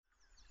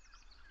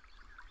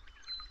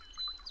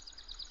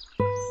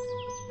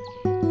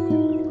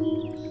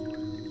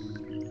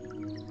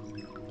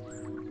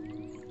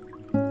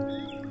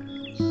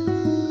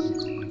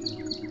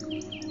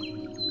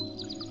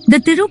The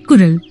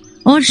Tirukkural,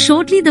 or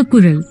shortly the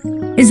Kural,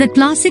 is a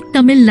classic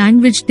Tamil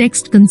language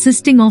text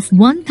consisting of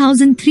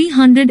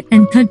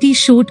 1330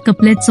 short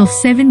couplets of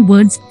 7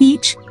 words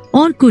each,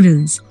 or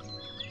kurals.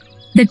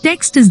 The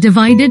text is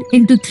divided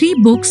into 3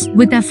 books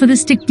with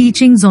aphoristic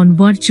teachings on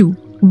virtue,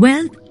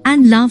 wealth,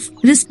 and love,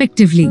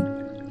 respectively.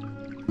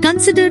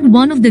 Considered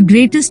one of the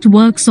greatest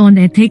works on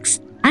ethics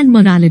and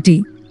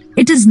morality,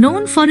 it is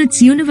known for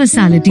its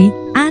universality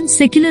and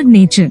secular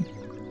nature.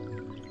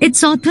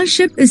 Its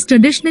authorship is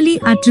traditionally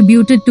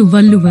attributed to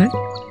Valluvar,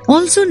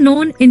 also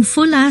known in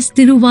full as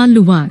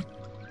Tiruvvalluvar.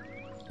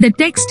 The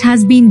text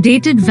has been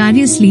dated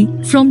variously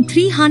from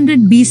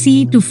 300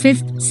 BCE to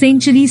 5th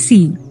century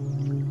CE.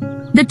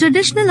 The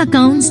traditional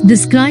accounts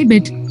describe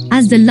it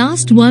as the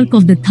last work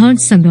of the third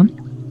Sangam,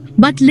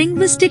 but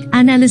linguistic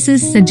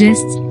analysis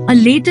suggests a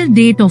later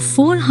date of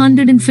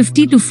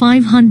 450 to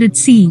 500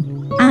 CE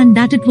and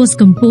that it was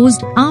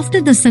composed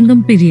after the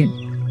Sangam period.